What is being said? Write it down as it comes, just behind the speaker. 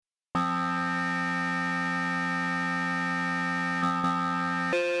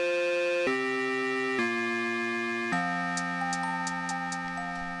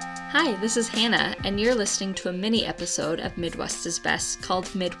Hi, this is Hannah, and you're listening to a mini episode of Midwest is Best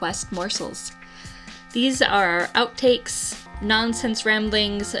called Midwest Morsels. These are our outtakes, nonsense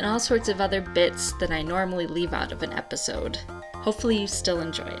ramblings, and all sorts of other bits that I normally leave out of an episode. Hopefully you still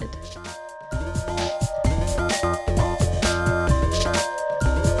enjoy it.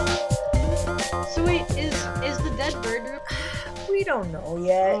 So wait, is the dead bird room? We don't know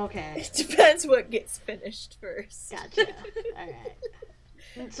yet. Okay. It depends what gets finished first. Gotcha. Alright.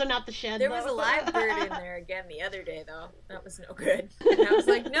 So not the shed, There though? was a live bird in there again the other day, though. That was no good. And I was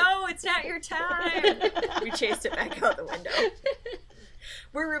like, no, it's not your time. We chased it back out the window.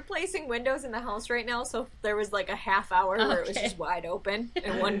 We're replacing windows in the house right now, so there was like a half hour where it was just wide open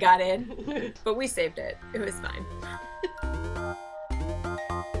and one got in. But we saved it. It was fine.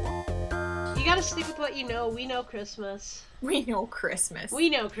 You gotta stick with what you know. We know Christmas. We know Christmas. We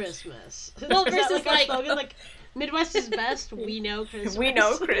know Christmas. Well, Is that versus our like- slogan? Like, Midwest is best, we know Christmas. We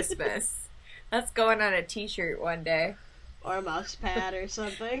know Christmas. That's going on a t-shirt one day. Or a mouse pad or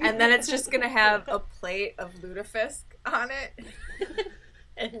something. And then it's just going to have a plate of Lutefisk on it.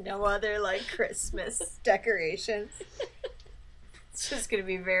 And no other, like, Christmas decorations. It's just going to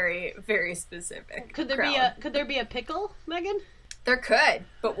be very, very specific. Could there be a pickle, Megan? There could,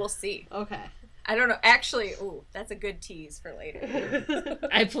 but we'll see. Okay. I don't know. Actually, ooh, that's a good tease for later.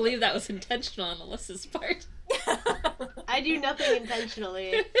 I believe that was intentional on Alyssa's part. I do nothing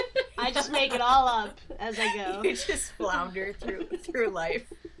intentionally. I just make it all up as I go. You just flounder through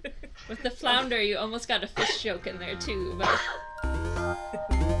life. With the flounder, you almost got a fish joke in there too, but...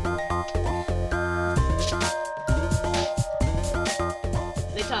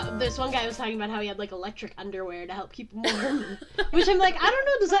 This one guy was talking about how he had like electric underwear to help keep him warm. Which I'm like, I don't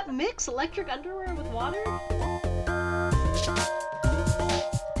know, does that mix electric underwear with water?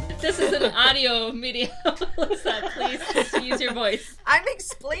 This is an audio medium, Alyssa. Please just use your voice. I'm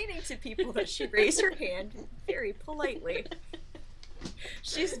explaining to people that she raised her hand very politely.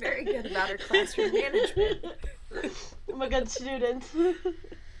 She's very good about her classroom management. I'm a good student.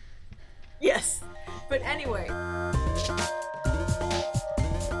 Yes. But anyway.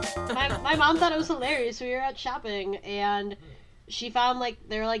 My mom thought it was hilarious. We were out shopping and she found like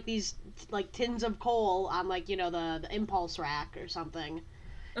there were like these like tins of coal on like, you know, the impulse rack or something.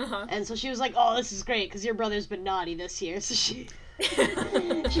 Uh-huh. And so she was like, "Oh, this is great because your brother's been naughty this year." So she picked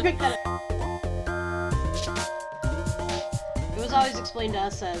that up. It was always explained to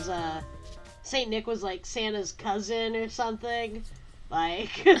us as Saint Nick was like Santa's cousin or something. Like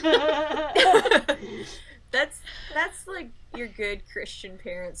That's like your good Christian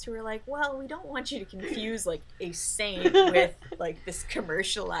parents who are like, well, we don't want you to confuse like a saint with like this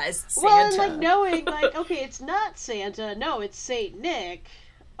commercialized Santa. Well, and like knowing like, okay, it's not Santa, no, it's Saint Nick.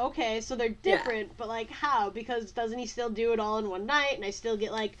 Okay, so they're different, but like how? Because doesn't he still do it all in one night? And I still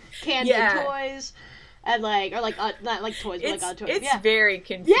get like candy and toys, and like or like not like toys, but like toys. It's very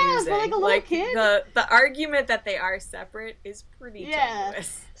confusing. Yeah, for like a little kid. The argument that they are separate is pretty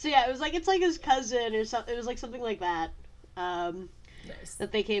tenuous. So yeah, it was like it's like his cousin or something. It was like something like that. Nice.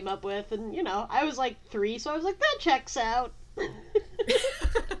 That they came up with, and you know, I was like 3, so I was like, that checks out.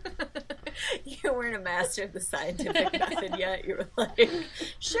 You weren't a master of the scientific method yet. You were like,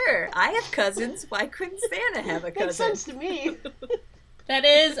 sure, I have cousins. Why couldn't Santa have a cousin? Makes sense to me. That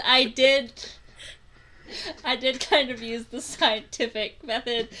is, I did kind of use the scientific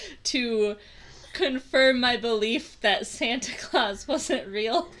method to confirm my belief that Santa Claus wasn't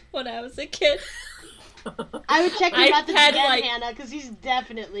real when I was a kid. I would check your methods again, like, Hannah, because he's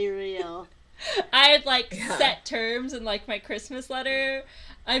definitely real. I had like set terms in like my Christmas letter.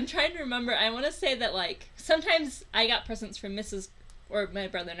 I'm trying to remember. I want to say that like sometimes I got presents from or my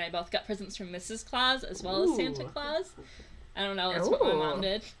brother and I both got presents from Mrs. Claus as well as Santa Claus. I don't know. That's what my mom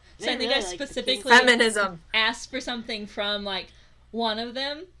did. So I think I specifically asked for something from like one of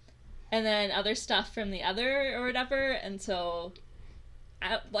them, and then other stuff from the other or whatever. And so,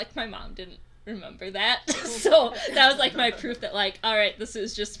 my mom didn't remember that. So that was like my proof that like, all right, this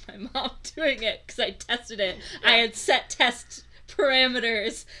is just my mom doing it because I tested it. I had set test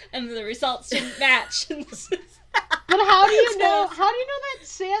parameters and the results didn't match. But how do you know? How do you know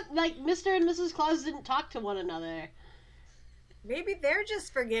that Mr. and Mrs. Claus didn't talk to one another? Maybe they're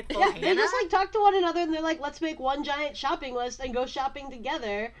just forgetful. Yeah, Hannah. they just like talk to one another and they're like, let's make one giant shopping list and go shopping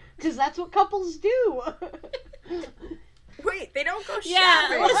together because that's what couples do. Wait, they don't go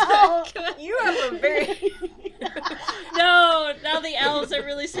shopping. Well, you have a very No, now the elves are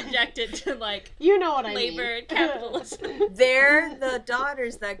really subjected to like you know what labor I mean. and capitalism. They're the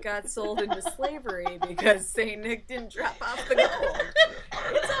daughters that got sold into slavery because Saint Nick didn't drop off the gold.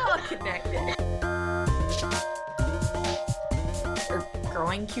 It's all connected.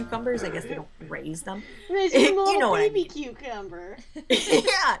 growing cucumbers. I guess they don't raise them. Raise a little You know what I baby mean. cucumber.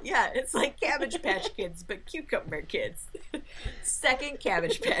 Yeah. It's like Cabbage Patch Kids, but Cucumber Kids. Second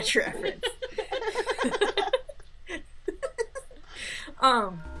Cabbage Patch reference.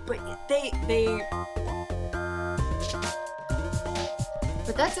 But they.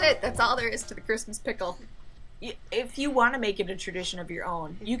 But that's it. That's all there is to the Christmas pickle. If you want to make it a tradition of your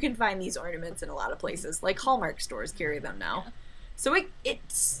own, you can find these ornaments in a lot of places. Like Hallmark stores carry them now. So it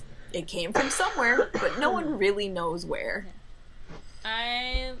came from somewhere, but no one really knows where.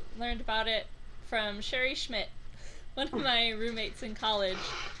 I learned about it from Sherry Schmidt, one of my roommates in college.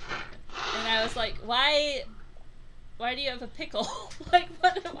 And I was like, why do you have a pickle? Like,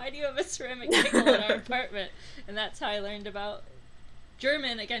 why do you have a ceramic pickle in our apartment? And that's how I learned about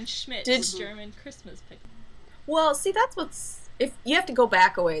German, again, Schmidt's German Christmas pickle. Well, see, that's what's... If you have to go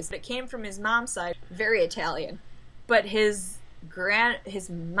back a ways. It came from his mom's side, very Italian. But his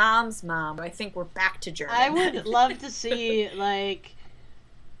mom's mom, I think we're back to German. I would love to see, like,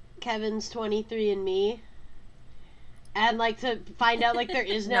 Kevin's 23andMe. And, like, to find out, like, there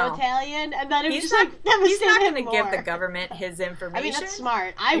is no Italian. And then it would just, like, devastate He's not him going to more. give the government his information. I mean, that's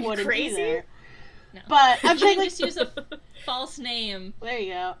smart. I wouldn't crazy? either. No. But I'm saying, like, just use a false name. there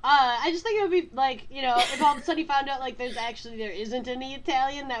you go. I just think it would be, like, you know, if all of a sudden he found out, like, there isn't any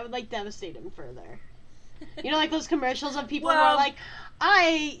Italian, that would, like, devastate him further. You know, like those commercials of people who are like,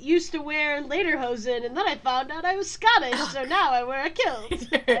 I used to wear lederhosen, and then I found out I was Scottish, so now I wear a kilt.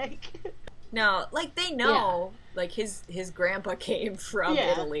 Like, no, like, they know, like, his grandpa came from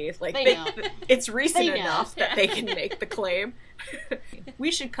Italy. Like, they know. It's recent They know. enough that they can make the claim. We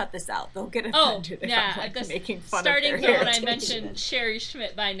should cut this out. They'll get offended if I'm, like, making fun of their starting from when I heritage. mentioned Sherry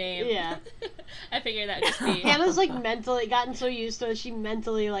Schmidt by name. Yeah. I figured that would just be... Hannah's, like, mentally gotten so used to it, she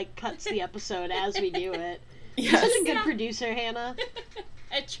mentally, like, cuts the episode as we do it. Yes. You're such a good producer, Hannah.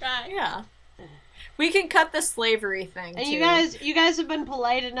 I try. Yeah. We can cut the slavery thing, And too. you guys have been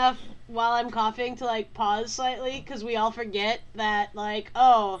polite enough while I'm coughing to, like, pause slightly, because we all forget that, like,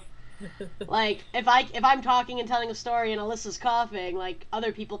 oh, like, if I'm talking and telling a story and Alyssa's coughing, like,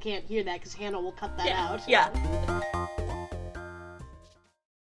 other people can't hear that, because Hannah will cut that out. Yeah.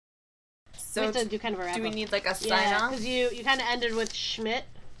 So we have to do kind of a wrap-up. Do we need, like, a sign-off? because you kind of ended with Schmidt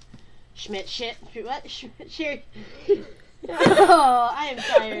shit. What? Sherry. Oh, I am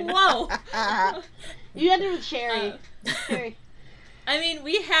tired. Whoa! You ended with Sherry. Sherry. I mean,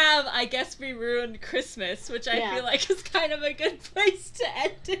 I guess we ruined Christmas, which I feel like is kind of a good place to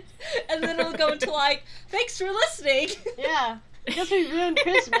end it. And then it'll go into, like, thanks for listening. Yeah. I guess we ruined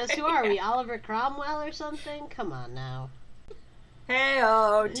Christmas. Who are we? Oliver Cromwell or something? Come on now.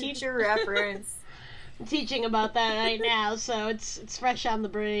 Hey-oh, teacher reference. I'm teaching about that right now, so it's fresh on the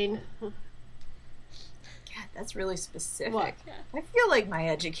brain. God, that's really specific. What? I feel like my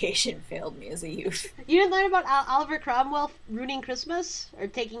education failed me as a youth. You didn't learn about Oliver Cromwell ruining Christmas? Or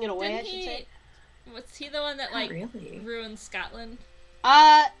taking it away, I should say? Was he the one that, Not like, really. ruined Scotland?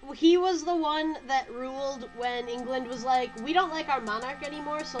 He was the one that ruled when England was like, we don't like our monarch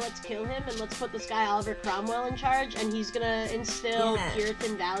anymore, so let's kill him and let's put this guy Oliver Cromwell in charge, and he's gonna instill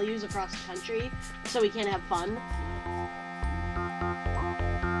Puritan values across the country so we can have fun.